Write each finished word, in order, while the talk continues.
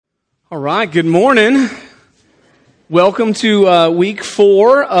All right, good morning. Welcome to week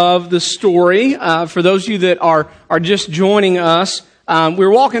 4 of the story. For those of you that are just joining us,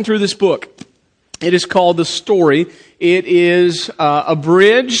 we're walking through this book. It is called The Story. It is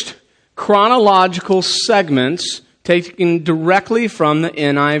abridged chronological segments taken directly from the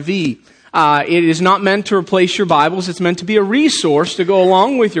NIV. It is not meant to replace your Bibles. It's meant to be a resource to go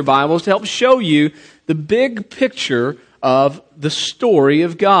along with your Bibles to help show you the big picture of the story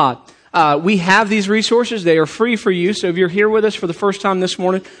of God. We have these resources. They are free for you. So if you're here with us for the first time this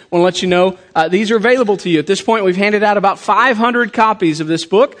morning, I want to let you know these are available to you. At this point, we've handed out about 500 copies of this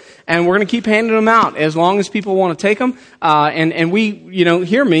book, and we're going to keep handing them out as long as people want to take them. And we,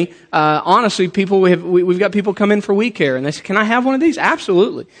 hear me. Honestly, we've got people come in for week care, and they say, "Can I have one of these?"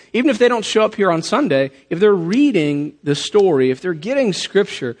 Absolutely. Even if they don't show up here on Sunday, if they're reading the story, if they're getting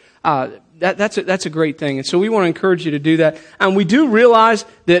Scripture, that's a great thing. And so we want to encourage you to do that. And we do realize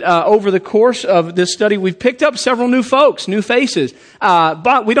that over the course of this study, we've picked up several new folks, new faces.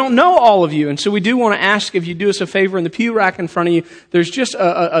 But we don't know all of you. And so we do want to ask if you do us a favor. In the pew rack in front of you, there's just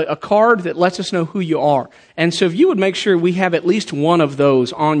a card that lets us know who you are. And so if you would make sure we have at least one of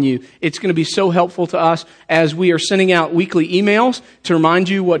those on you, it's going to be so helpful to us as we are sending out weekly emails to remind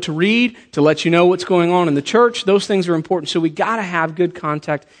you what to read, to let you know what's going on in the church. Those things are important. So we got to have good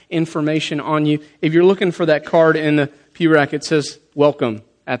contact information on you. If you're looking for that card in the pew rack, it says "Welcome"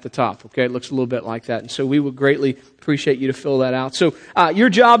 at the top. Okay, it looks a little bit like that. And so we would greatly appreciate you to fill that out. So your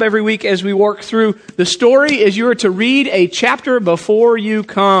job every week as we work through the story is you are to read a chapter before you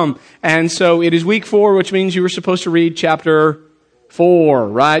come. And so it is week 4, which means you were supposed to read chapter 4,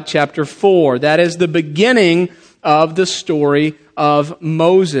 right? Chapter 4. That is the beginning of the story of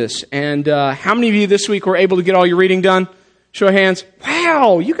Moses. And how many of you this week were able to get all your reading done? Show of hands.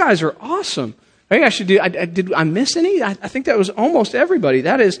 Wow, you guys are awesome. I think I should do. Did I miss any? I think that was almost everybody.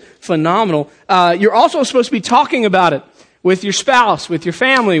 That is phenomenal. You're also supposed to be talking about it with your spouse, with your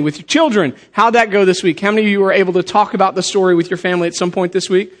family, with your children. How'd that go this week? How many of you were able to talk about the story with your family at some point this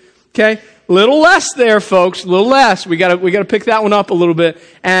week? Okay, little less there, folks. A little less. We got to pick that one up a little bit.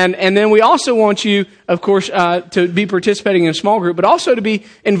 And then we also want you, of course, to be participating in a small group, but also to be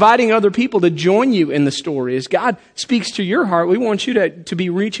inviting other people to join you in the story. As God speaks to your heart, we want you to be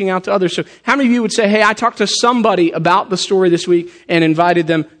reaching out to others. So how many of you would say, "Hey, I talked to somebody about the story this week and invited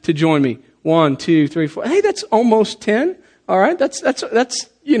them to join me"? 1, 2, 3, 4. Hey, that's almost 10. All right, that's yeah. That's,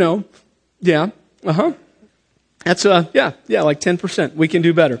 like 10%. We can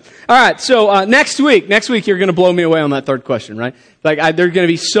do better. All right, so next week you're going to blow me away on that third question, right? There are going to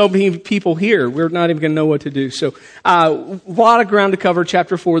be so many people here, we're not even going to know what to do. So a lot of ground to cover,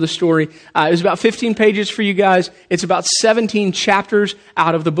 chapter 4 of the story. It was about 15 pages for you guys. It's about 17 chapters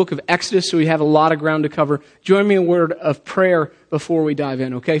out of the book of Exodus, so we have a lot of ground to cover. Join me in a word of prayer before we dive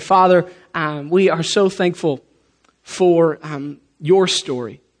in, okay? Father, we are so thankful for your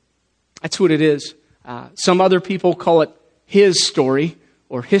story. That's what it is. Some other people call it his story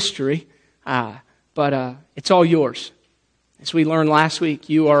or history, but it's all yours. As we learned last week,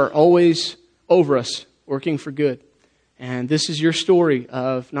 you are always over us, working for good. And this is your story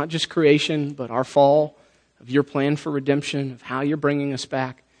of not just creation, but our fall, of your plan for redemption, of how you're bringing us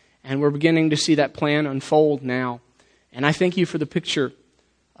back. And we're beginning to see that plan unfold now. And I thank you for the picture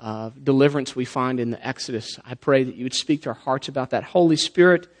of deliverance we find in the Exodus. I pray that you would speak to our hearts about that. Holy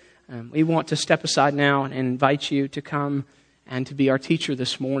Spirit, we want to step aside now and invite you to come and to be our teacher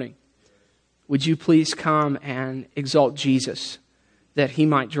this morning. Would you please come and exalt Jesus, that he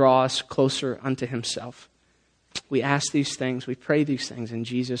might draw us closer unto himself? We ask these things, we pray these things in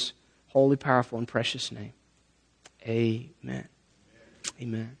Jesus' holy, powerful, and precious name. Amen.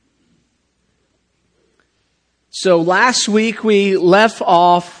 Amen. So last week we left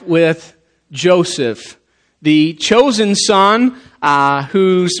off with Joseph, the chosen son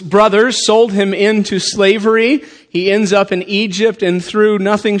whose brothers sold him into slavery. He ends up in Egypt, and through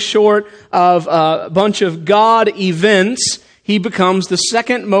nothing short of a bunch of God events, he becomes the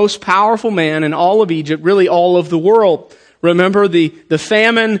second most powerful man in all of Egypt, really all of the world. Remember, the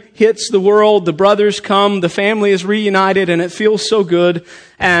famine hits the world, the brothers come, the family is reunited, and it feels so good.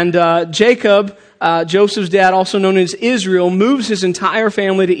 And Jacob, Joseph's dad, also known as Israel, moves his entire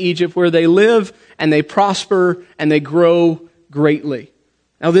family to Egypt, where they live and they prosper and they grow greatly.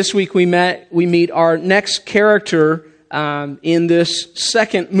 Now this week we meet our next character in this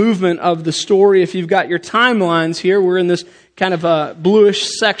second movement of the story. If you've got your timelines here, we're in this kind of a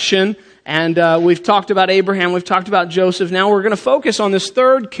bluish section, and we've talked about Abraham, we've talked about Joseph. Now we're going to focus on this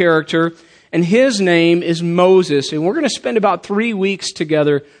third character, and his name is Moses. And we're going to spend about 3 weeks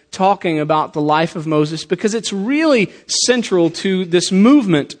together talking about the life of Moses, because it's really central to this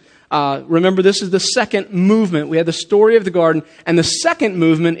movement Remember, this is the second movement. We had the story of the garden, and the second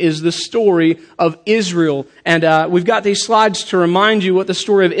movement is the story of Israel. And we've got these slides to remind you what the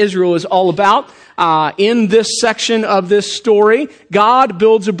story of Israel is all about. In this section of this story, God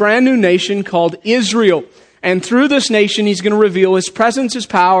builds a brand new nation called Israel. And through this nation, He's going to reveal His presence, His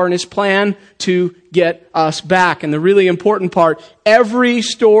power, and His plan to get us back. And the really important part, every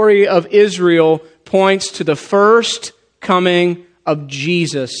story of Israel points to the first coming of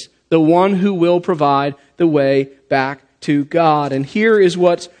Jesus, the one who will provide the way back to God. And here is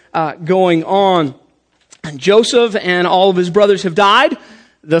what's going on. Joseph and all of his brothers have died.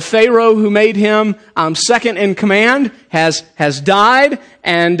 The Pharaoh who made him second in command has died,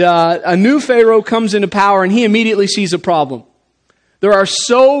 and a new Pharaoh comes into power, and he immediately sees a problem. There are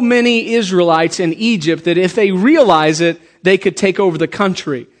so many Israelites in Egypt that if they realize it, they could take over the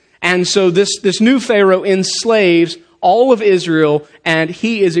country. And so this new Pharaoh enslaves all of Israel, and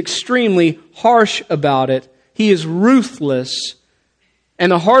he is extremely harsh about it. He is ruthless,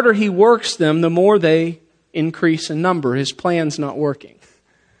 and the harder he works them, the more they increase in number. His plan's not working.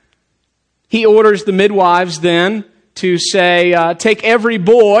 He orders the midwives then to say, take every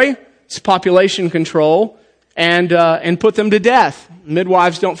boy, it's population control, and put them to death.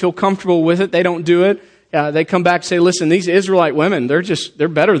 Midwives don't feel comfortable with it. They don't do it. They come back and say, listen, these Israelite women, they're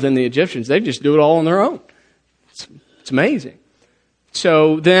better than the Egyptians. They just do it all on their own. It's amazing.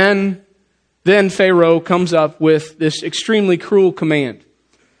 So then Pharaoh comes up with this extremely cruel command.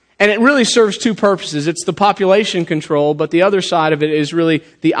 And it really serves two purposes. It's the population control, but the other side of it is really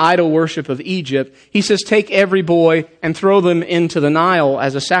the idol worship of Egypt. He says, take every boy and throw them into the Nile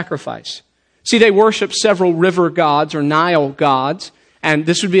as a sacrifice. See, they worship several river gods or Nile gods, and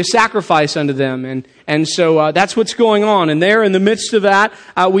this would be a sacrifice unto them. And so that's what's going on. And there in the midst of that,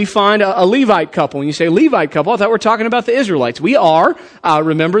 we find a Levite couple. And you say, Levite couple? I thought we were talking about the Israelites. We are.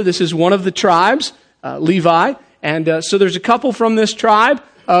 Remember, this is one of the tribes, Levi. And so there's a couple from this tribe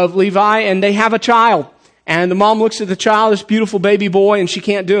of Levi, and they have a child. And the mom looks at the child, this beautiful baby boy, and she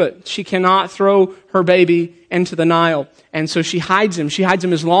can't do it. She cannot throw her baby into the Nile. And so she hides him. She hides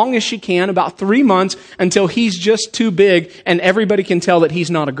him as long as she can, about 3 months, until he's just too big, and everybody can tell that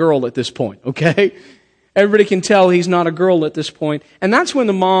he's not a girl at this point, okay? Everybody can tell he's not a girl at this point. And that's when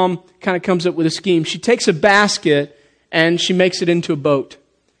the mom kind of comes up with a scheme. She takes a basket, and she makes it into a boat.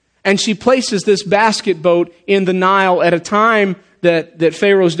 And she places this basket boat in the Nile at a time that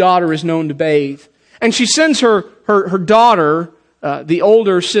Pharaoh's daughter is known to bathe. And she sends her daughter, the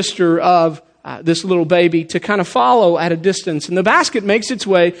older sister of this little baby, to kind of follow at a distance. And the basket makes its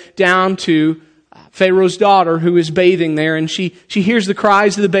way down to Pharaoh's daughter, who is bathing there. And she hears the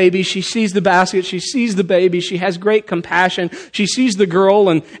cries of the baby. She sees the basket. She sees the baby. She has great compassion. She sees the girl,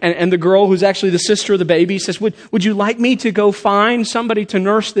 and the girl, who's actually the sister of the baby, says, would you like me to go find somebody to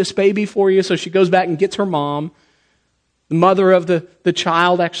nurse this baby for you? So she goes back and gets her mom. The mother of the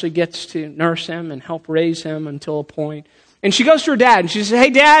child actually gets to nurse him and help raise him until a point. And she goes to her dad and she says, hey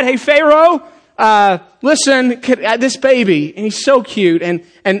Dad, hey Pharaoh, listen, this baby, and he's so cute.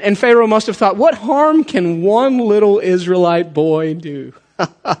 And Pharaoh must have thought, what harm can one little Israelite boy do?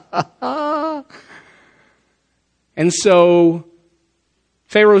 And so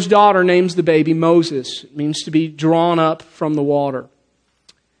Pharaoh's daughter names the baby Moses. It means to be drawn up from the water.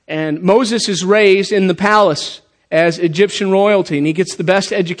 And Moses is raised in the palace as Egyptian royalty, and he gets the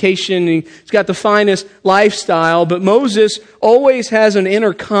best education, and he's got the finest lifestyle, but Moses always has an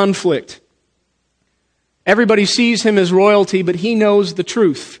inner conflict. Everybody sees him as royalty, but he knows the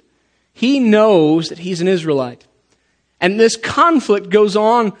truth. He knows that he's an Israelite. And this conflict goes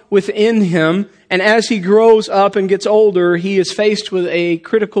on within him, and as he grows up and gets older, he is faced with a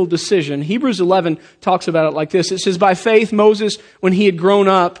critical decision. Hebrews 11 talks about it like this. It says, by faith, Moses, when he had grown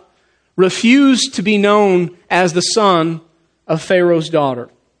up, refused to be known as the son of Pharaoh's daughter.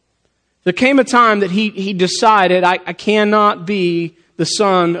 There came a time that he decided, I cannot be the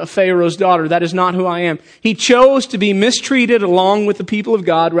son of Pharaoh's daughter. That is not who I am. He chose to be mistreated along with the people of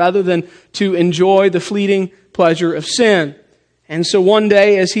God rather than to enjoy the fleeting pleasure of sin. And so one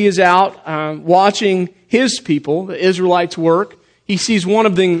day as he is out watching his people, the Israelites, work, he sees one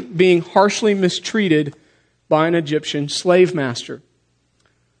of them being harshly mistreated by an Egyptian slave master.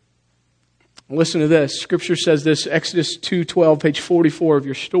 Listen to this. Scripture says this, Exodus 2:12, page 44 of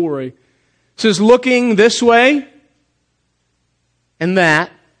your story. It says, looking this way and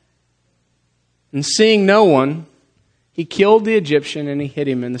that, and seeing no one, he killed the Egyptian and he hid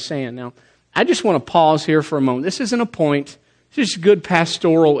him in the sand. Now, I just want to pause here for a moment. This isn't a point. This is good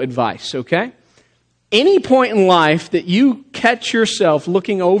pastoral advice, okay? Any point in life that you catch yourself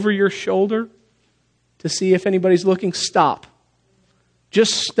looking over your shoulder to see if anybody's looking, stop.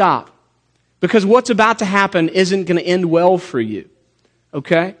 Just stop. Because what's about to happen isn't going to end well for you.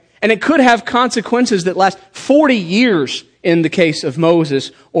 Okay? And it could have consequences that last 40 years in the case of Moses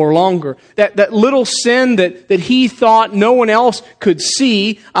or longer. That little sin that he thought no one else could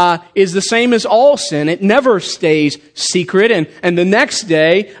see is the same as all sin. It never stays secret. And the next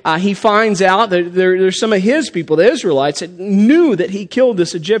day, he finds out that there's some of his people, the Israelites, that knew that he killed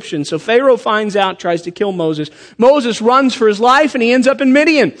this Egyptian. So Pharaoh finds out, tries to kill Moses. Moses runs for his life, and he ends up in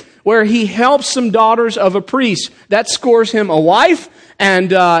Midian, where he helps some daughters of a priest. That scores him a wife.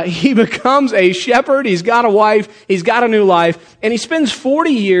 And he becomes a shepherd. He's got a wife. He's got a new life. And he spends 40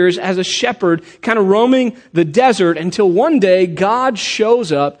 years as a shepherd kind of roaming the desert until one day God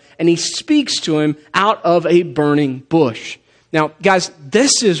shows up and he speaks to him out of a burning bush. Now, guys,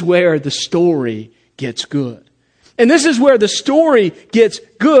 this is where the story gets good. And this is where the story gets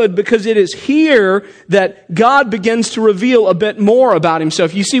good because it is here that God begins to reveal a bit more about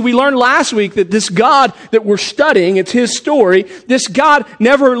himself. You see, we learned last week that this God that we're studying, it's his story, this God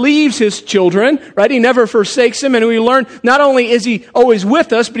never leaves his children, right? He never forsakes them. And we learned not only is he always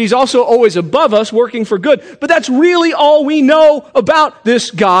with us, but he's also always above us, working for good. But that's really all we know about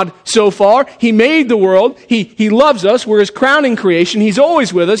this God so far. He made the world. He loves us. We're his crowning creation. He's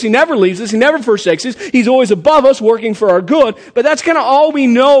always with us. He never leaves us. He never forsakes us. He's always above us, working for our good. But that's kind of all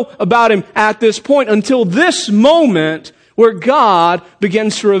we know about him at this point until this moment where God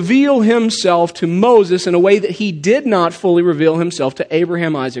begins to reveal himself to Moses in a way that he did not fully reveal himself to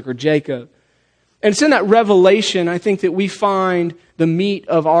Abraham, Isaac, or Jacob. And it's in that revelation, I think, that we find the meat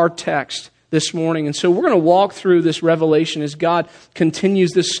of our text this morning. And so we're going to walk through this revelation as God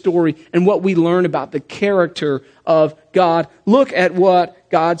continues this story and what we learn about the character of God. Look at what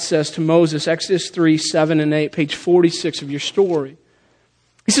God says to Moses, Exodus 3, 7 and 8, page 46 of your story.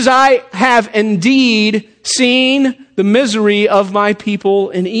 He says, I have indeed seen the misery of my people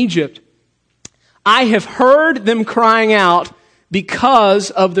in Egypt. I have heard them crying out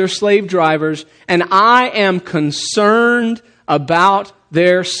because of their slave drivers, and I am concerned about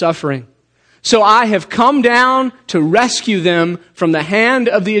their suffering. So I have come down to rescue them from the hand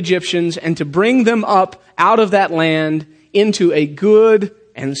of the Egyptians and to bring them up out of that land into a good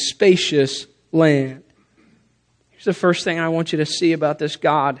and spacious land. Here's the first thing I want you to see about this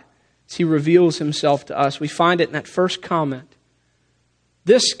God as he reveals himself to us. We find it in that first comment.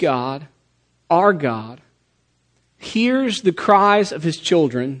 This God, our God, hears the cries of his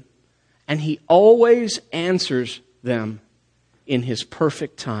children, and he always answers them in his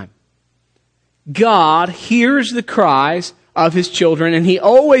perfect time. God hears the cries of his children, and he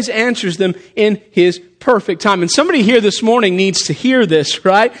always answers them in his perfect time. And somebody here this morning needs to hear this,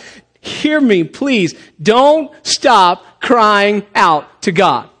 right? Hear me, please. Don't stop crying out to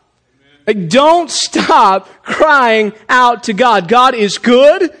God. Like, don't stop crying out to God. God is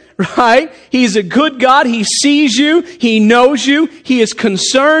good, right? He's a good God. He sees you. He knows you. He is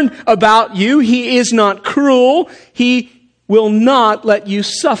concerned about you. He is not cruel. He will not let you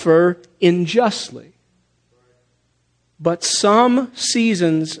suffer unjustly. But some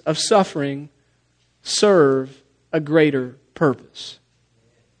seasons of suffering serve a greater purpose.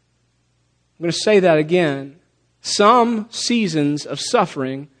 I'm going to say that again. Some seasons of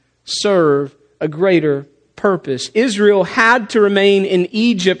suffering serve a greater purpose. Israel had to remain in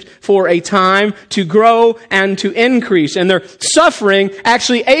Egypt for a time to grow and to increase. And their suffering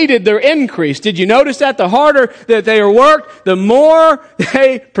actually aided their increase. Did you notice that? The harder that they are worked, the more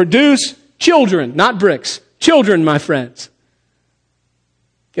they produce children, not bricks. Children, my friends.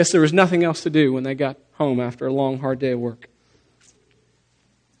 Guess there was nothing else to do when they got home after a long, hard day of work.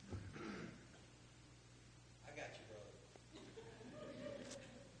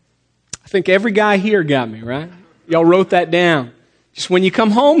 I think every guy here got me, right? Y'all wrote that down. Just when you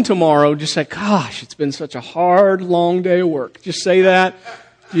come home tomorrow, just say, gosh, it's been such a hard, long day of work. Just say that.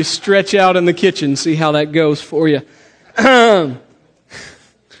 You stretch out in the kitchen, see how that goes for you.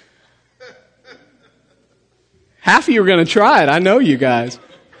 Half of you are going to try it. I know you guys.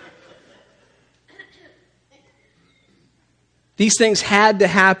 These things had to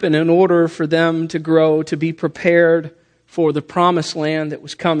happen in order for them to grow, to be prepared for the promised land that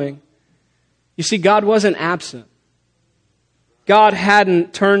was coming. You see, God wasn't absent. God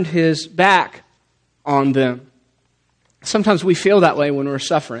hadn't turned his back on them. Sometimes we feel that way when we're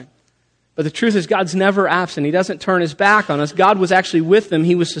suffering. But the truth is, God's never absent. He doesn't turn his back on us. God was actually with them.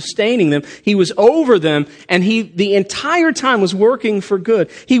 He was sustaining them. He was over them. And he, the entire time, was working for good.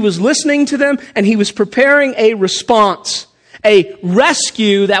 He was listening to them, and he was preparing a response, a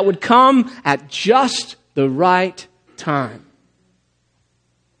rescue that would come at just the right time.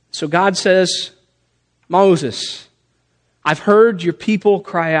 So God says, Moses, I've heard your people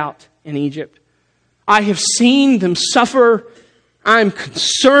cry out in Egypt. I have seen them suffer. I'm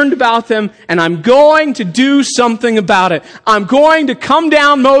concerned about them, and I'm going to do something about it. I'm going to come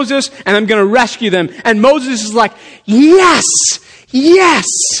down, Moses, and I'm going to rescue them. And Moses is like, yes, yes.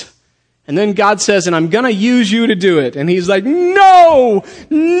 And then God says, and I'm going to use you to do it. And he's like, no,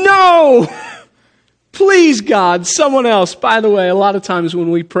 please, God, someone else. By the way, a lot of times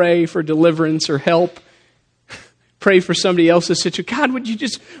when we pray for deliverance or help, pray for somebody else's situation. God, would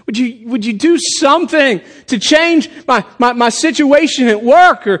you do something to change my situation at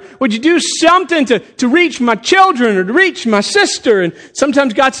work? Or would you do something to reach my children or to reach my sister? And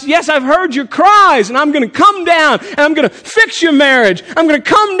sometimes God says, yes, I've heard your cries, and I'm going to come down and I'm going to fix your marriage. I'm going to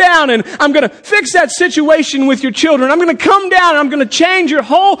come down and I'm going to fix that situation with your children. I'm going to come down and I'm going to change your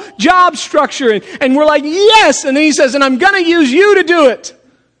whole job structure. And we're like, yes. And then he says, and I'm going to use you to do it.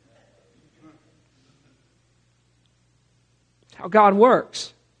 How God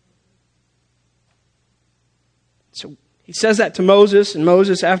works. So he says that to Moses, and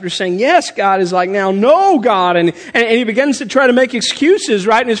Moses, after saying, yes, God, is like, now, no, God. And he begins to try to make excuses,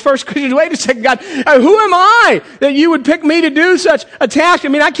 right? And his first question is, wait a second, God, who am I that you would pick me to do such a task? I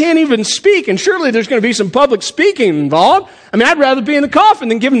mean, I can't even speak, and surely there's going to be some public speaking involved. I mean, I'd rather be in the coffin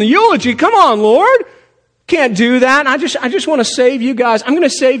than giving the eulogy. Come on, Lord. Can't do that. I just want to save you guys. I'm going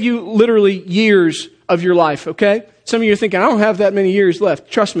to save you literally years of your life, okay? Some of you are thinking, I don't have that many years left.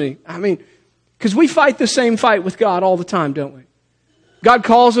 Trust me. I mean, because we fight the same fight with God all the time, don't we? God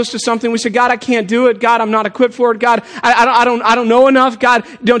calls us to something. We say, God, I can't do it. God, I'm not equipped for it. God, I don't know enough. God,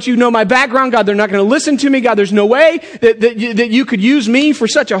 don't you know my background? God, they're not going to listen to me. God, there's no way that you could use me for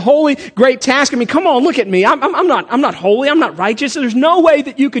such a holy, great task. I mean, come on, look at me. I'm not holy. I'm not righteous. There's no way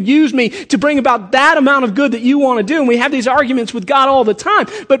that you could use me to bring about that amount of good that you want to do. And we have these arguments with God all the time.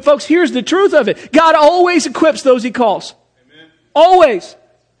 But folks, here's the truth of it. God always equips those He calls. Amen. Always.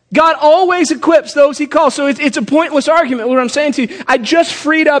 God always equips those He calls. So it's a pointless argument. What I'm saying to you, I just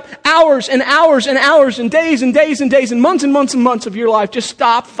freed up hours and hours and hours and days and days and days and months and months and months of your life. Just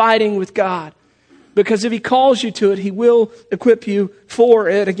stop fighting with God. Because if He calls you to it, He will equip you for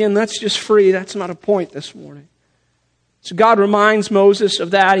it. Again, that's just free. That's not a point this morning. So God reminds Moses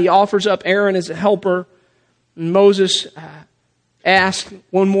of that. He offers up Aaron as a helper. And Moses asks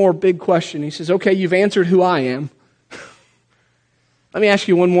one more big question. He says, okay, you've answered who I am. Let me ask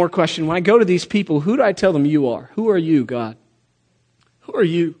you one more question. When I go to these people, who do I tell them you are? Who are you, God? Who are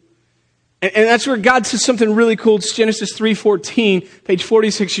you? And that's where God says something really cool. It's Genesis 3:14, page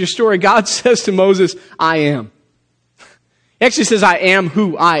 46 of your story. God says to Moses, I am. He actually says, I am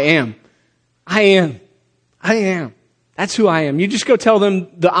who I am. I am. I am. That's who I am. You just go tell them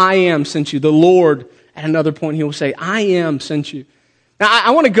the I am sent you. The Lord, at another point, He will say, I am sent you. Now,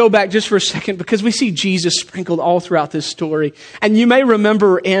 I want to go back just for a second because we see Jesus sprinkled all throughout this story. And you may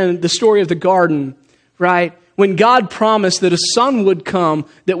remember in the story of the garden, right, when God promised that a son would come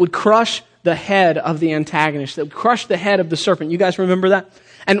that would crush the head of the antagonist, that would crush the head of the serpent. You guys remember that?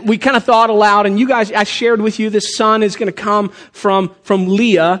 And we kind of thought aloud, and you guys, I shared with you, this son is going to come from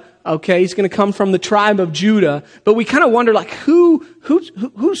Leah. Okay, he's going to come from the tribe of Judah. But we kind of wonder, like,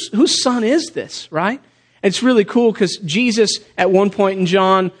 whose son is this, right? It's really cool because Jesus, at one point in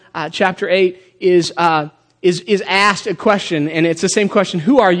John chapter 8, is asked a question, and it's the same question: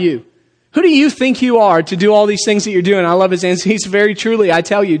 who are you? Who do you think you are to do all these things that you're doing? I love his answer. He's very truly, I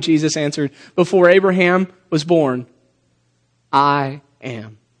tell you, Jesus answered, before Abraham was born, I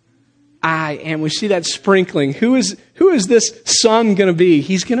am. I am. We see that sprinkling. Who is this son going to be?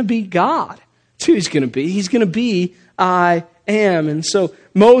 He's going to be God. That's who he's going to be. He's going to be I am. And so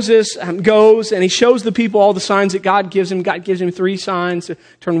Moses goes and he shows the people all the signs that God gives him. God gives him 3 signs: to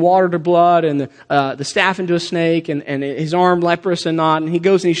turn water to blood, and the staff into a snake, and his arm leprous and not. And he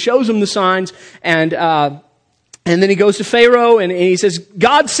goes and he shows them the signs, and then he goes to Pharaoh and he says,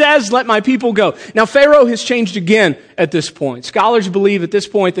 God says, let my people go. Now, Pharaoh has changed again at this point. Scholars believe at this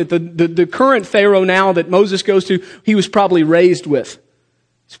point that the current Pharaoh now that Moses goes to, he was probably raised with.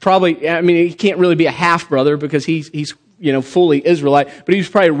 It's probably, I mean, he can't really be a half-brother because he's fully Israelite, but he was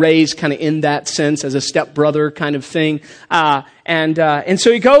probably raised kind of in that sense as a stepbrother kind of thing. And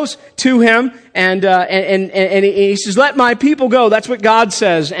so he goes to him and he says, let my people go. That's what God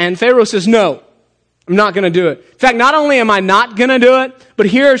says. And Pharaoh says, no, I'm not going to do it. In fact, not only am I not going to do it, but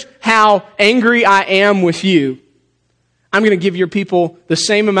here's how angry I am with you. I'm going to give your people the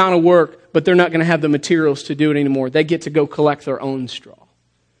same amount of work, but they're not going to have the materials to do it anymore. They get to go collect their own straw.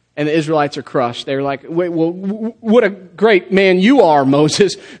 And the Israelites are crushed. They're like, wait, well, what a great man you are,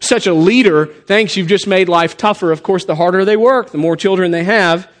 Moses. Such a leader. Thanks, you've just made life tougher. Of course, the harder they work, the more children they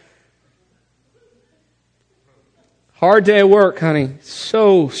have. Hard day at work, honey.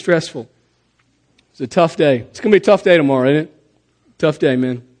 So stressful. It's a tough day. It's going to be a tough day tomorrow, isn't it? Tough day,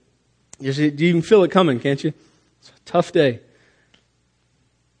 man. You can feel it coming, can't you? It's a tough day.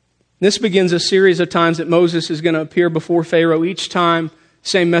 This begins a series of times that Moses is going to appear before Pharaoh. Each time,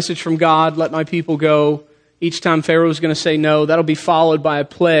 same message from God, let my people go. Each time Pharaoh is going to say no. That'll be followed by a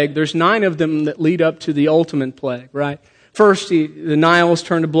plague. There's 9 of them that lead up to the ultimate plague, right? First, the Nile is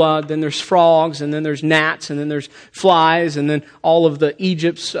turned to blood, then there's frogs, and then there's gnats, and then there's flies, and then all of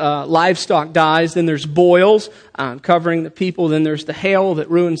Egypt's livestock dies. Then there's boils covering the people. Then there's the hail that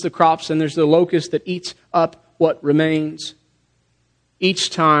ruins the crops, and there's the locust that eats up what remains. Each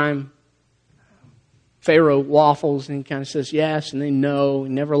time, Pharaoh waffles and he kind of says yes, and they no,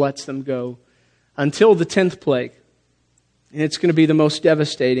 and never lets them go. Until the 10th plague. And it's going to be the most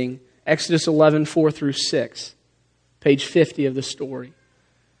devastating. Exodus 11, 4 through 6. Page 50 of the story.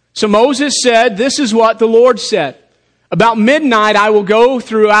 So Moses said, this is what the Lord said. About midnight I will go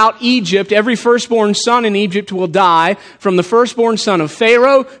throughout Egypt. Every firstborn son in Egypt will die, from the firstborn son of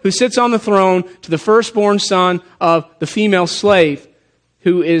Pharaoh, who sits on the throne, to the firstborn son of the female slave,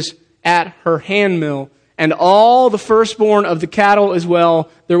 who is at her handmill, and all the firstborn of the cattle as well.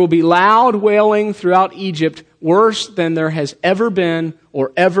 There will be loud wailing throughout Egypt, worse than there has ever been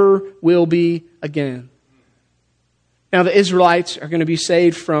or ever will be again. Now the Israelites are going to be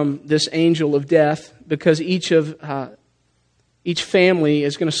saved from this angel of death because each family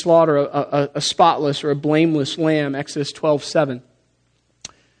is going to slaughter a spotless or a blameless lamb, Exodus 12:7.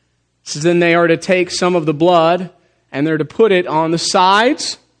 So then they are to take some of the blood and they're to put it on the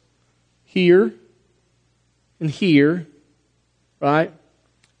sides, here and here, right?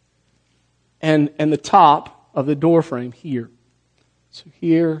 And the top of the doorframe here. So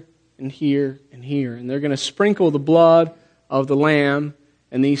here and here and here. And they're going to sprinkle the blood of the lamb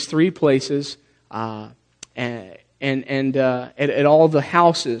in these 3 places and at all the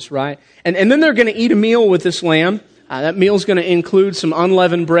houses, right? And then they're going to eat a meal with this lamb. That meal is going to include some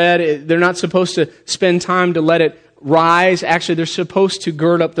unleavened bread. They're not supposed to spend time to let it rise. Actually, they're supposed to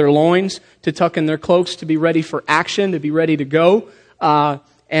gird up their loins, to tuck in their cloaks, to be ready for action, to be ready to go.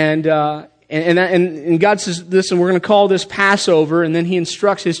 And God says, listen, we're going to call this Passover, and then He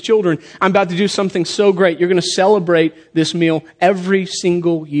instructs His children, I'm about to do something so great. You're going to celebrate this meal every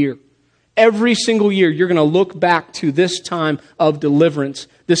single year. Every single year, you're going to look back to this time of deliverance,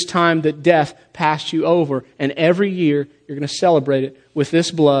 this time that death passed you over. And every year, you're going to celebrate it with this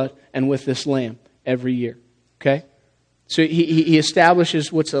blood and with this lamb every year. Okay? So he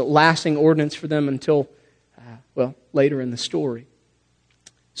establishes what's a lasting ordinance for them until, later in the story.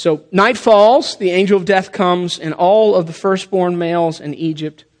 So night falls, the angel of death comes, and all of the firstborn males in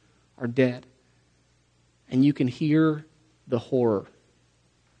Egypt are dead. And you can hear the horror.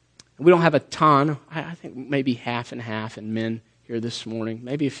 We don't have a ton. I think maybe half and half in men here this morning.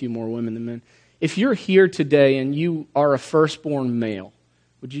 Maybe a few more women than men. If you're here today and you are a firstborn male,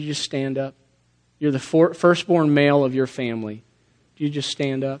 would you just stand up? You're the firstborn male of your family. Do you just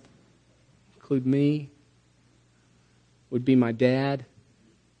stand up? Include me. Would be my dad.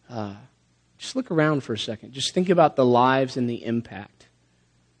 Just look around for a second. Just think about the lives and the impact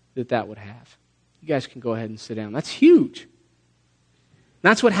that would have. You guys can go ahead and sit down. That's huge.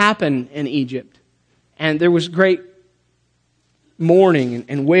 That's what happened in Egypt. And there was great mourning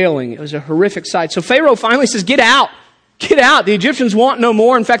and wailing. It was a horrific sight. So Pharaoh finally says, get out. Get out. The Egyptians want no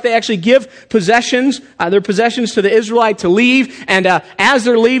more. In fact, they actually give possessions, their possessions to the Israelite to leave. And as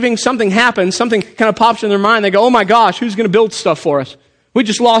they're leaving, something happens. Something kind of pops in their mind. They go, oh my gosh, who's going to build stuff for us? We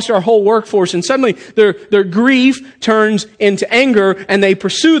just lost our whole workforce. And suddenly their grief turns into anger and they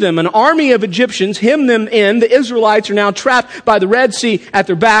pursue them. An army of Egyptians hem them in. The Israelites are now trapped by the Red Sea at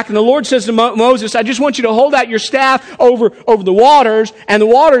their back. And the Lord says to Moses, I just want you to hold out your staff over the waters. And the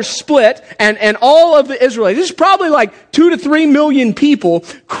waters split. And all of the Israelites, this is probably like 2 to 3 million people,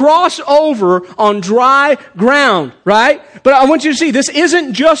 cross over on dry ground, right? But I want you to see, this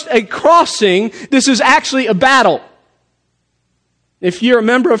isn't just a crossing. This is actually a battle. If you're a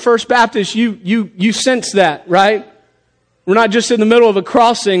member of First Baptist, you sense that, right? We're not just in the middle of a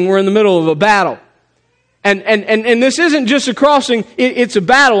crossing, we're in the middle of a battle. And this isn't just a crossing, it's a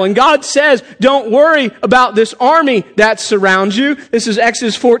battle. And God says, don't worry about this army that surrounds you. This is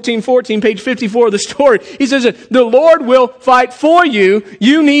Exodus 14:14, page 54 of the story. He says that the Lord will fight for you.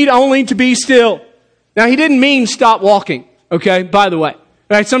 You need only to be still. Now, He didn't mean stop walking, okay, by the way.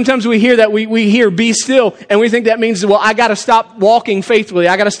 Right? Sometimes we hear that, we hear be still, and we think that means, well, I got to stop walking faithfully.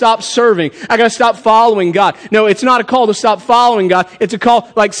 I got to stop serving. I got to stop following God. No, it's not a call to stop following God. It's a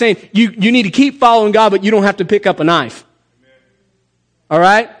call like saying you need to keep following God, but you don't have to pick up a knife. All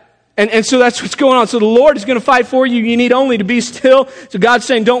right? And so that's what's going on. So the Lord is going to fight for you. You need only to be still. So God's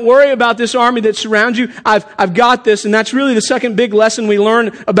saying, don't worry about this army that surrounds you. I've got this. And that's really the second big lesson we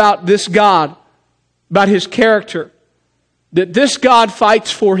learn about this God, about His character. That this God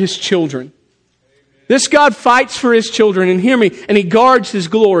fights for His children. This God fights for His children, and hear me, and He guards His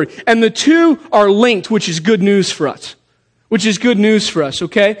glory. And the two are linked, which is good news for us. Which is good news for us,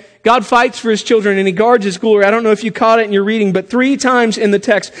 okay? God fights for His children and He guards His glory. I don't know if you caught it in your reading, but 3 times in the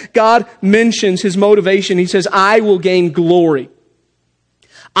text, God mentions His motivation. He says, I will gain glory.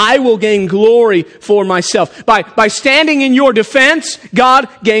 I will gain glory for myself. By standing in your defense, God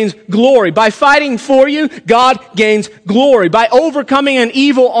gains glory. By fighting for you, God gains glory. By overcoming an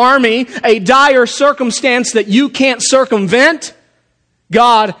evil army, a dire circumstance that you can't circumvent,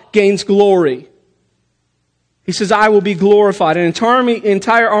 God gains glory. He says, I will be glorified. An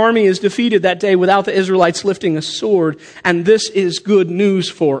entire army is defeated that day without the Israelites lifting a sword. And this is good news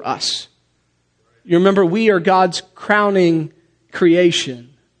for us. You remember, we are God's crowning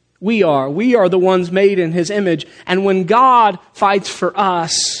creation. We are the ones made in His image. And when God fights for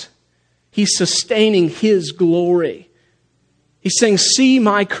us, He's sustaining His glory. He's saying, see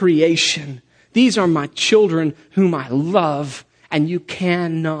my creation. These are my children whom I love, and you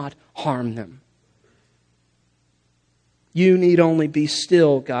cannot harm them. You need only be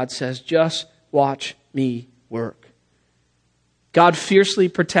still, God says. Just watch me work. God fiercely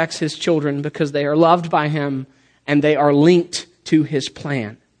protects His children because they are loved by Him and they are linked to His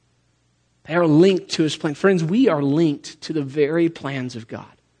plan. They are linked to His plan. Friends, we are linked to the very plans of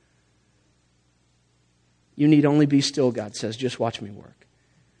God. You need only be still, God says. Just watch me work.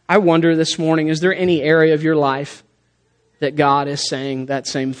 I wonder this morning, is there any area of your life that God is saying that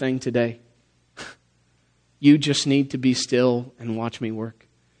same thing today? You just need to be still and watch me work.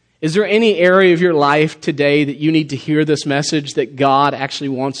 Is there any area of your life today that you need to hear this message that God actually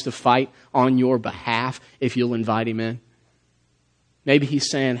wants to fight on your behalf if you'll invite Him in? Maybe He's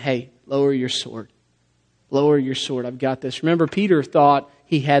saying, hey, lower your sword. Lower your sword. I've got this. Remember, Peter thought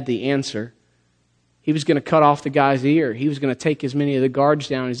he had the answer. He was going to cut off the guy's ear. He was going to take as many of the guards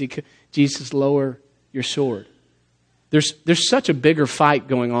down as he could. Jesus, lower your sword. There's such a bigger fight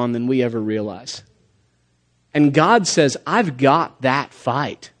going on than we ever realize. And God says, I've got that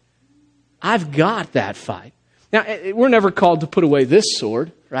fight. I've got that fight. Now, we're never called to put away this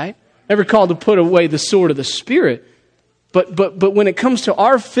sword, right? Never called to put away the sword of the Spirit. But when it comes to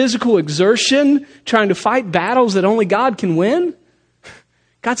our physical exertion, trying to fight battles that only God can win,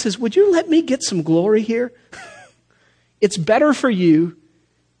 God says, would you let me get some glory here? It's better for you,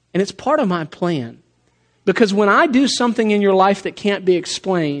 and it's part of my plan. Because when I do something in your life that can't be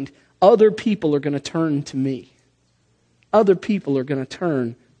explained, other people are going to turn to me. Other people are going to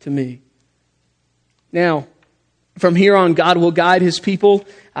turn to me. Now, from here on, God will guide His people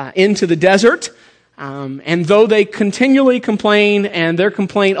into the desert. And though they continually complain, and their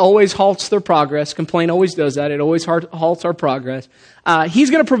complaint always halts their progress, complaint always does that, it always halts our progress, He's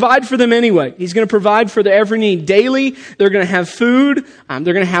going to provide for them anyway. He's going to provide for their every need daily. They're going to have food.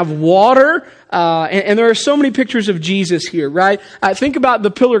 They're going to have water. And there are so many pictures of Jesus here, right? Think about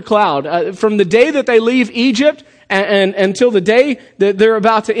the pillar cloud. From the day that they leave Egypt and until the day that they're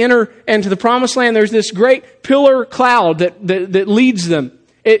about to enter into the promised land, there's this great pillar cloud that leads them.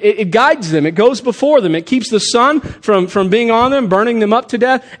 It guides them. It goes before them. It keeps the sun from being on them, burning them up to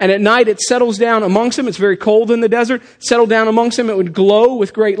death. And at night it settles down amongst them. It's very cold in the desert. Settle down amongst them. It would glow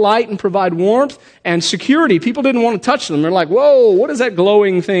with great light and provide warmth and security. People didn't want to touch them. They're like, whoa, what is that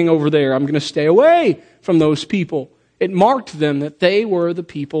glowing thing over there? I'm going to stay away from those people. It marked them that they were the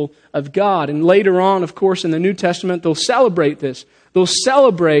people of God. And later on, of course, in the New Testament, they'll celebrate this. They'll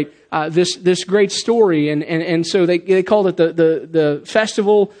celebrate this great story, and so they called it the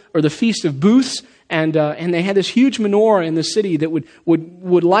festival or the Feast of Booths, and they had this huge menorah in the city that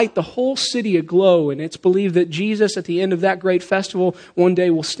would light the whole city aglow. And it's believed that Jesus, at the end of that great festival, one day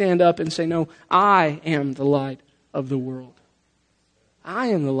will stand up and say, "No, I am the light of the world. I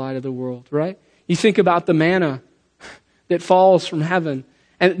am the light of the world." Right? You think about the manna that falls from heaven.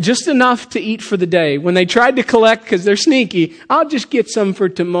 And just enough to eat for the day. When they tried to collect, because they're sneaky, I'll just get some for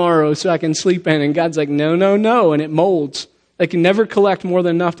tomorrow so I can sleep in. And God's like, no, no, no. And it molds. They can never collect more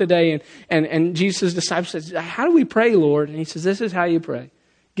than enough today. And Jesus' disciples says, how do we pray, Lord? And He says, this is how you pray.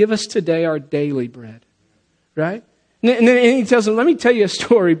 Give us today our daily bread. Right? And then He tells them, let me tell you a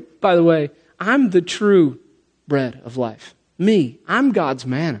story, by the way. I'm the true bread of life. Me. I'm God's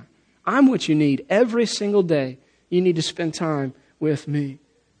manna. I'm what you need every single day. You need to spend time with me.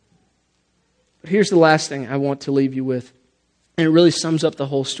 But here's the last thing I want to leave you with. And it really sums up the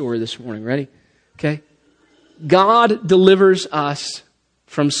whole story this morning. Ready? Okay? God delivers us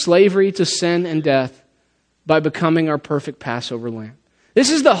from slavery to sin and death by becoming our perfect Passover lamb. This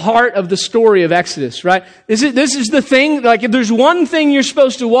is the heart of the story of Exodus, right? This is the thing, like if there's one thing you're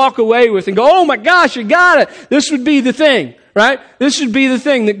supposed to walk away with and go, oh my gosh, you got it. This would be the thing, right? This should be the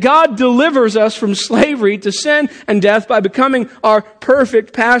thing, that God delivers us from slavery to sin and death by becoming our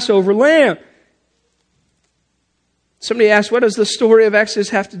perfect Passover lamb. Somebody asked, what does the story of Exodus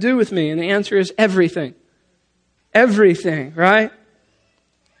have to do with me? And the answer is everything. Everything, right?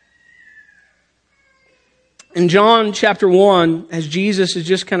 In John chapter 1, as Jesus is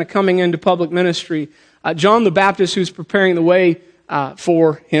just kind of coming into public ministry, John the Baptist, who's preparing the way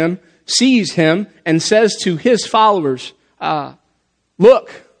for him, sees him and says to his followers,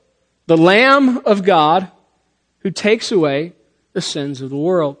 look, the Lamb of God who takes away the sins of the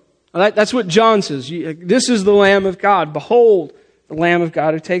world. That's what John says. This is the Lamb of God. Behold, the Lamb of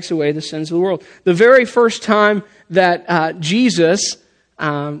God who takes away the sins of the world. The very first time that Jesus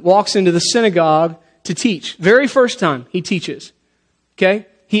walks into the synagogue to teach, very first time he teaches, okay?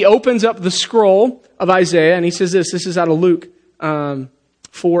 He opens up the scroll of Isaiah and he says this is out of Luke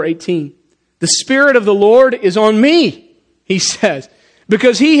 4:18. The Spirit of the Lord is on me, he says,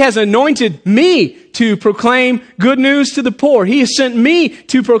 because he has anointed me to proclaim good news to the poor. He has sent me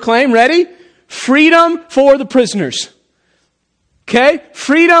to proclaim, ready? Freedom for the prisoners. Okay?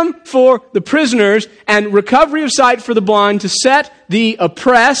 Freedom for the prisoners and recovery of sight for the blind, to set the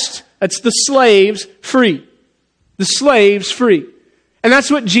oppressed, that's the slaves, free. The slaves free. And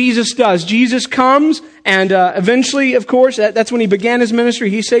that's what Jesus does. Jesus comes and eventually, of course, that's when he began his ministry.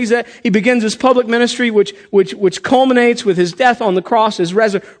 He says that he begins his public ministry, which culminates with his death on the cross, his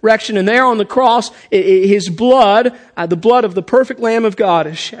resurrection. And there on the cross, his blood, the blood of the perfect Lamb of God,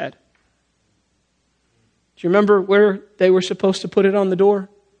 is shed. Do you remember where they were supposed to put it on the door?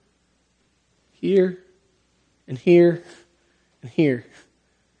 Here, and here, and here.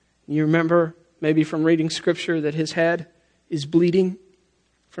 You remember, maybe from reading Scripture, that his head is bleeding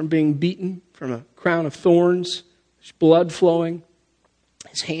from being beaten, from a crown of thorns. There's blood flowing.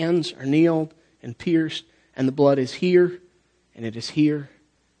 His hands are nailed and pierced, and the blood is here, and it is here,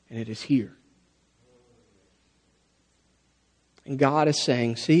 and it is here. And God is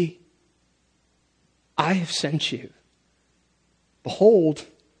saying, see, I have sent you. Behold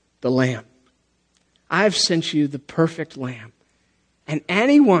the Lamb. I have sent you the perfect Lamb. And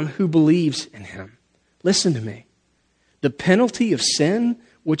anyone who believes in him, listen to me, the penalty of sin,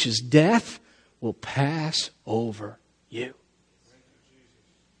 which is death, will pass over you.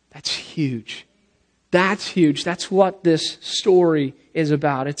 That's huge. That's huge. That's what this story is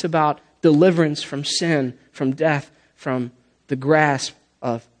about. It's about deliverance from sin, from death, from the grasp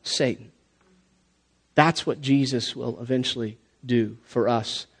of Satan. That's what Jesus will eventually do for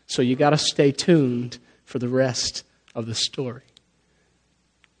us. So you got to stay tuned for the rest of the story.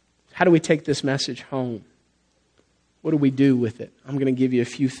 How do we take this message home? What do we do with it? I'm going to give you a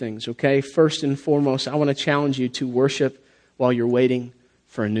few things, okay? First and foremost, I want to challenge you to worship while you're waiting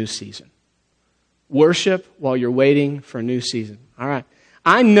for a new season. Worship while you're waiting for a new season. All right.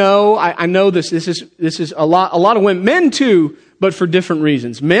 I know this is a lot of women, men too, but for different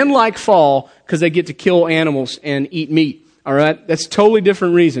reasons. Men like fall because they get to kill animals and eat meat. All right? That's a totally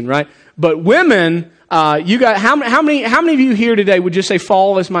different reason, right? But women, you got how many of you here today would just say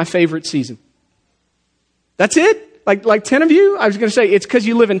fall is my favorite season? That's it? Like 10 of you? I was going to say it's because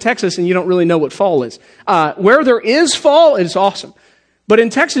you live in Texas and you don't really know what fall is. Where there is fall, it's awesome. But in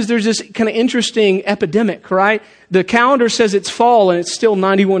Texas, there's this kind of interesting epidemic, right? The calendar says it's fall and it's still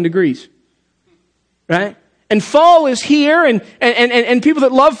 91 degrees, right? And fall is here, and people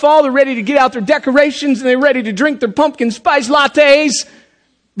that love fall, they're ready to get out their decorations and they're ready to drink their pumpkin spice lattes,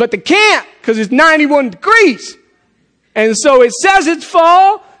 but they can't because it's 91 degrees. And so it says it's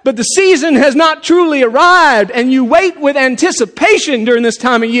fall, but the season has not truly arrived, and you wait with anticipation during this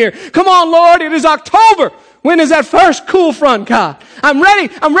time of year. Come on, Lord, it is October. When is that first cool front, God? I'm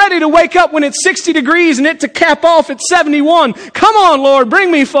ready to wake up when it's 60 degrees and it to cap off at 71. Come on, Lord,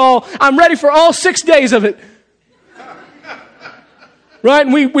 bring me fall. I'm ready for all 6 days of it. Right?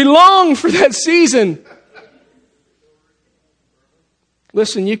 And we long for that season.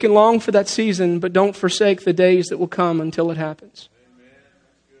 Listen, you can long for that season, but don't forsake the days that will come until it happens. Amen.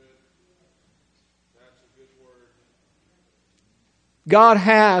 That's good. That's a good word. God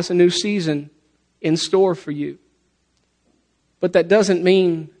has a new season in store for you. But that doesn't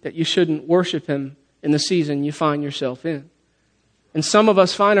mean that you shouldn't worship Him in the season you find yourself in. And some of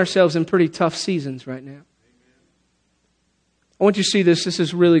us find ourselves in pretty tough seasons right now. I want you to see this. This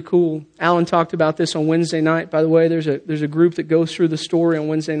is really cool. Alan talked about this on Wednesday night. By the way, there's a group that goes through the story on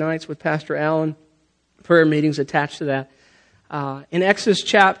Wednesday nights with Pastor Alan. Prayer meetings attached to that. In Exodus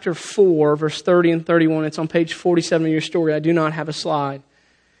chapter 4, verse 30 and 31, it's on page 47 of your story. I do not have a slide.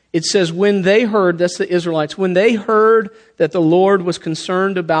 It says, when they heard, that's the Israelites, when they heard that the Lord was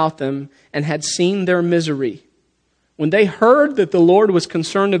concerned about them and had seen their misery, when they heard that the Lord was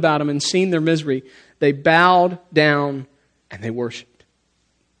concerned about them and seen their misery, they bowed down and they worshiped.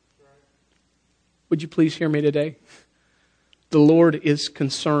 Would you please hear me today? The Lord is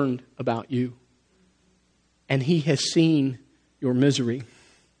concerned about you, and He has seen your misery.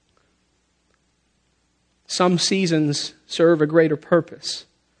 Some seasons serve a greater purpose,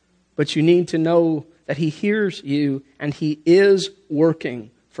 but you need to know that He hears you and He is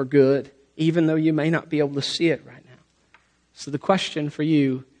working for good, even though you may not be able to see it right now. So the question for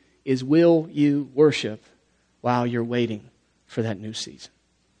you is, will you worship while you're waiting for that new season?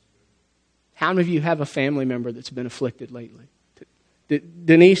 How many of you have a family member that's been afflicted lately?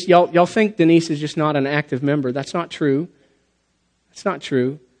 Denise, y'all think Denise is just not an active member. That's not true. That's not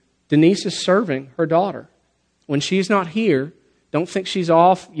true. Denise is serving her daughter. When she's not here, don't think she's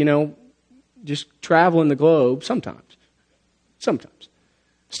off, just traveling the globe. Sometimes.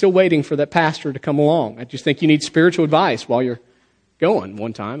 Still waiting for that pastor to come along. I just think you need spiritual advice while you're going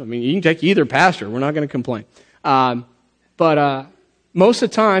one time. I mean, you can take either pastor. We're not going to complain. But most of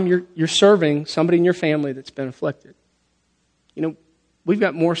the time, you're serving somebody in your family that's been afflicted. We've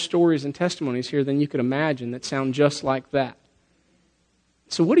got more stories and testimonies here than you could imagine that sound just like that.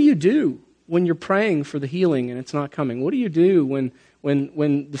 So what do you do when you're praying for the healing and it's not coming? What do you do when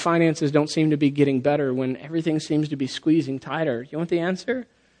the finances don't seem to be getting better, when everything seems to be squeezing tighter? You want the answer?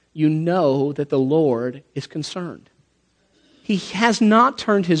 You know that the Lord is concerned. He has not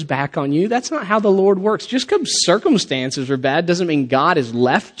turned His back on you. That's not how the Lord works. Just because circumstances are bad doesn't mean God has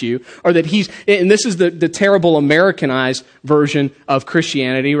left you, or that He's, and this is the terrible Americanized version of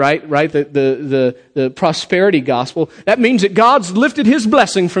Christianity, right? The prosperity gospel. That means that God's lifted His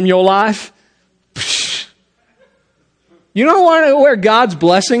blessing from your life. You don't want to know where God's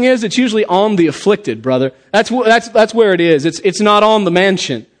blessing is? It's usually on the afflicted, brother. That's where it is. It's not on the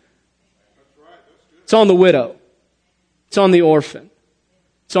mansion. It's on the widow. It's on the orphan.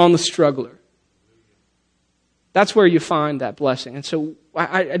 It's on the struggler. That's where you find that blessing. And so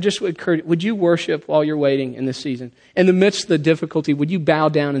I just would encourage you, would you worship while you're waiting in this season? In the midst of the difficulty, would you bow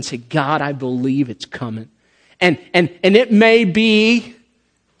down and say, God, I believe it's coming. And it may be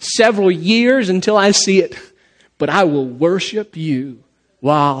several years until I see it, but I will worship you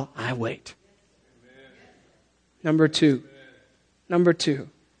while I wait. Number two,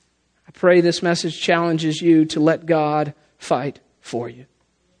 I pray this message challenges you to let God fight for you.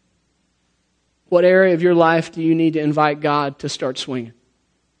 What area of your life do you need to invite God to start swinging?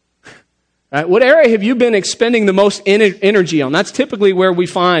 Right? What area have you been expending the most energy on? That's typically where we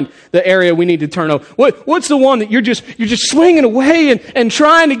find the area we need to turn over. What's the one that you're just swinging away and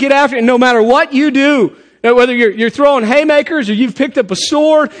trying to get after, and no matter what you do, whether you're throwing haymakers or you've picked up a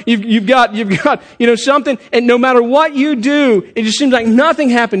sword, you've got something, and no matter what you do, it just seems like nothing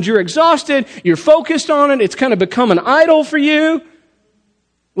happens. You're exhausted, you're focused on it, it's kind of become an idol for you.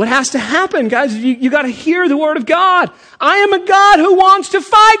 What has to happen, guys, you got to hear the Word of God. I am a God who wants to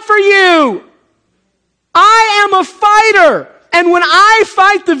fight for you. I am a fighter. And when I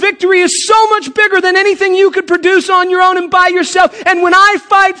fight, the victory is so much bigger than anything you could produce on your own and by yourself. And when I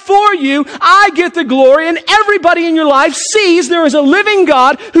fight for you, I get the glory, and everybody in your life sees there is a living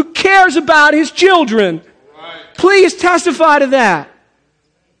God who cares about His children. Right. Please testify to that.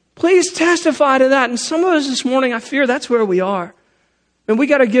 Please testify to that. And some of us this morning, I fear that's where we are. And we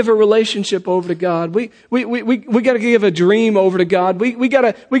got to give a relationship over to God. We got to give a dream over to God. We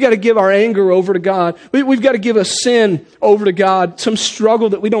got to give our anger over to God. We've got to give a sin over to God. Some struggle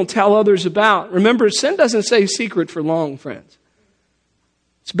that we don't tell others about. Remember, sin doesn't stay secret for long, friends.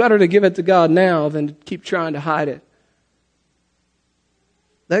 It's better to give it to God now than to keep trying to hide it.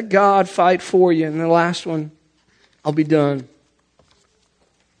 Let God fight for you. And the last one, I'll be done.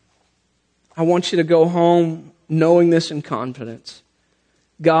 I want you to go home knowing this in confidence.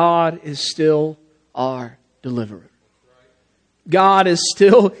 God is still our deliverer. God is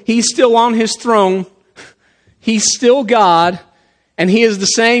He's still on His throne. He's still God, and He is the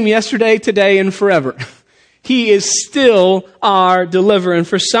same yesterday, today, and forever. He is still our deliverer. And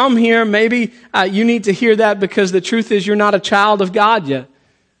for some here, maybe you need to hear that, because the truth is you're not a child of God yet.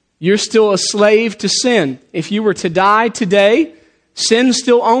 You're still a slave to sin. If you were to die today, sin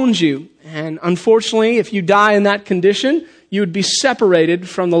still owns you. And unfortunately, if you die in that condition, you would be separated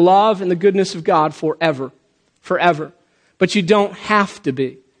from the love and the goodness of God forever. Forever. But you don't have to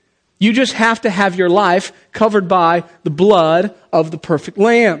be. You just have to have your life covered by the blood of the perfect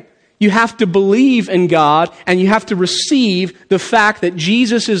Lamb. You have to believe in God, and you have to receive the fact that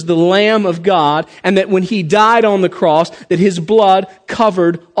Jesus is the Lamb of God, and that when He died on the cross, that His blood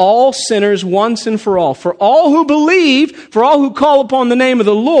covered all sinners once and for all. For all who believe, for all who call upon the name of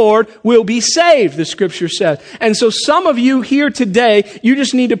the Lord will be saved, the Scripture says. And so some of you here today, you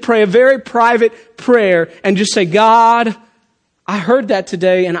just need to pray a very private prayer and just say, God, I heard that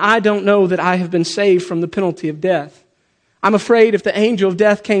today, and I don't know that I have been saved from the penalty of death. I'm afraid if the angel of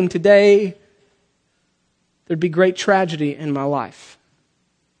death came today, there'd be great tragedy in my life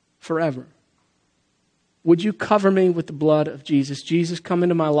forever. Would you cover me with the blood of Jesus? Jesus, come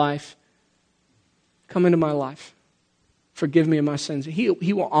into my life. Come into my life. Forgive me of my sins. He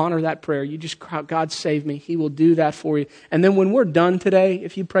will honor that prayer. You just cry, God, save me. He will do that for you. And then when we're done today,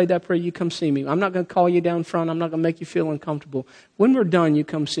 if you prayed that prayer, you come see me. I'm not going to call you down front. I'm not going to make you feel uncomfortable. When we're done, you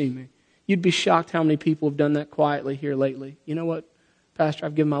come see me. You'd be shocked how many people have done that quietly here lately. You know what, Pastor,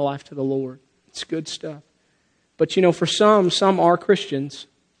 I've given my life to the Lord. It's good stuff. But you know, for some are Christians,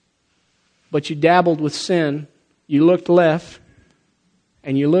 but you dabbled with sin. You looked left,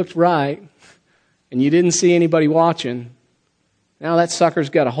 and you looked right, and you didn't see anybody watching. Now that sucker's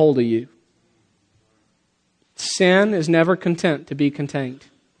got a hold of you. Sin is never content to be contained.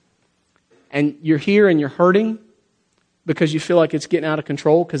 And you're here and you're hurting, because you feel like it's getting out of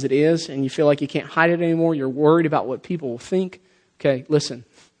control, because it is, and you feel like you can't hide it anymore. You're worried about what people will think. Okay, listen.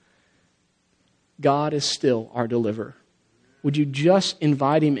 God is still our deliverer. Would you just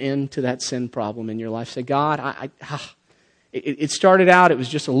invite Him into that sin problem in your life? Say, God, it started out, it was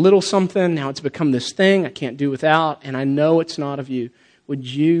just a little something. Now it's become this thing I can't do without, and I know it's not of you. Would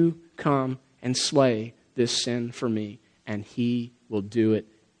you come and slay this sin for me? And He will do it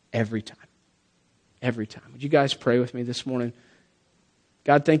every time. Every time. Would you guys pray with me this morning?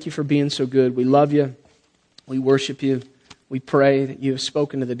 God, thank you for being so good. We love you. We worship you. We pray that you have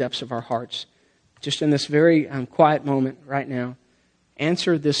spoken to the depths of our hearts. Just in this very quiet moment right now,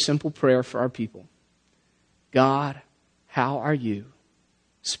 answer this simple prayer for our people. God, how are you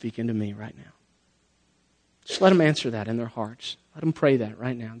speaking to me right now? Just let them answer that in their hearts. Let them pray that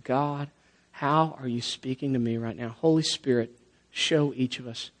right now. God, how are you speaking to me right now? Holy Spirit, show each of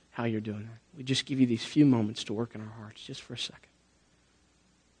us how you're doing that. We just give you these few moments to work in our hearts, just for a second.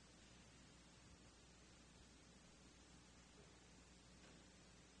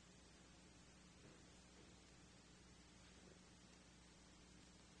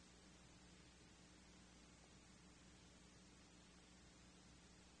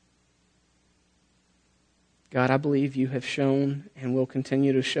 God, I believe you have shown and will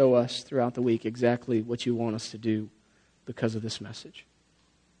continue to show us throughout the week exactly what you want us to do because of this message.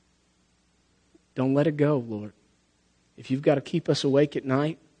 Don't let it go, Lord. If you've got to keep us awake at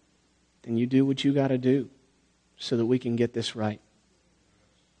night, then you do what you got to do so that we can get this right.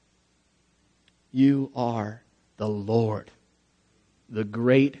 You are the Lord, the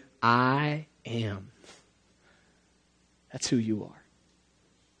great I am. That's who you are.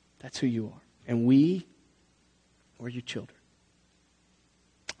 That's who you are. And we're your children.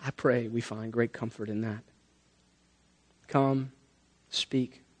 I pray we find great comfort in that. Come,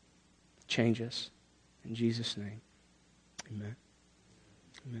 speak, change us. In Jesus' name, amen.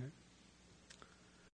 Amen.